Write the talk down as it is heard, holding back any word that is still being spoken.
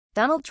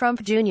Donald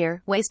Trump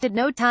Jr. wasted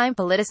no time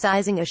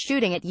politicizing a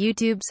shooting at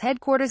YouTube's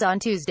headquarters on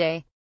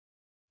Tuesday.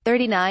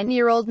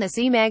 39-year-old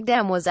Nasim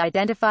Aghdam was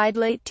identified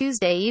late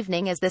Tuesday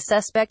evening as the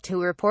suspect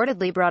who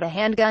reportedly brought a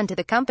handgun to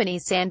the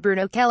company's San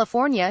Bruno,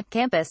 California,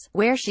 campus,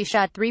 where she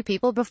shot 3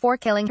 people before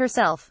killing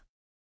herself.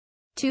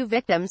 2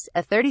 victims,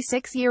 a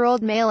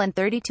 36-year-old male and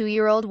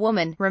 32-year-old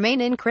woman,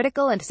 remain in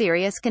critical and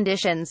serious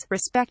conditions,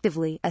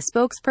 respectively, a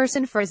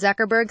spokesperson for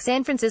Zuckerberg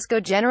San Francisco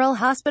General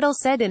Hospital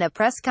said in a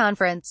press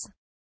conference.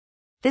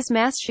 This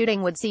mass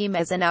shooting would seem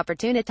as an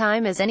opportune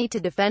time as any to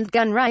defend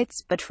gun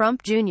rights, but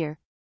Trump Jr.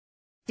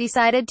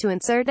 decided to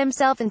insert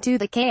himself into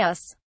the chaos.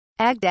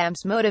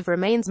 Aghdam's motive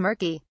remains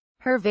murky.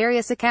 Her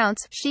various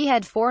accounts, she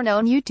had 4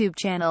 known YouTube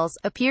channels,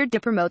 appeared to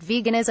promote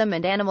veganism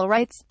and animal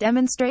rights,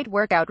 demonstrate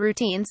workout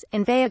routines,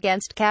 inveigh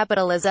against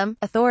capitalism,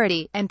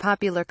 authority, and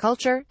popular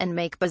culture, and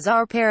make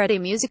bizarre parody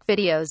music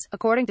videos,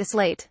 according to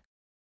Slate.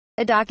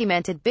 A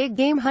documented big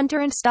game hunter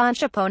and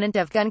staunch opponent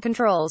of gun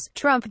controls,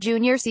 Trump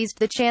Jr. seized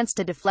the chance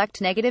to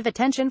deflect negative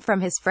attention from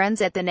his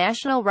friends at the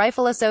National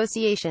Rifle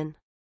Association.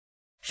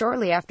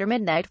 Shortly after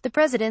midnight, the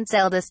president's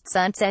eldest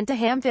son sent a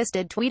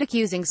ham-fisted tweet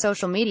accusing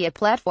social media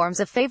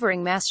platforms of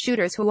favoring mass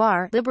shooters who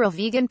are liberal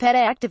vegan PETA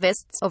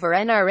activists over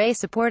NRA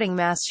supporting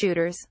mass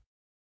shooters.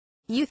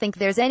 You think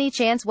there's any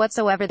chance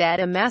whatsoever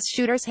that a mass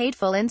shooter's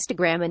hateful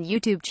Instagram and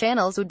YouTube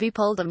channels would be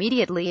pulled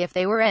immediately if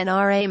they were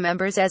NRA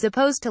members as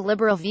opposed to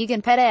liberal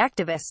vegan PETA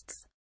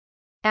activists?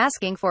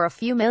 Asking for a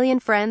few million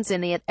friends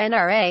in the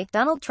NRA,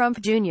 Donald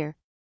Trump Jr.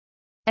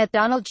 At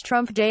Donald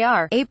Trump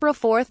Jr., April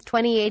 4,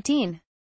 2018.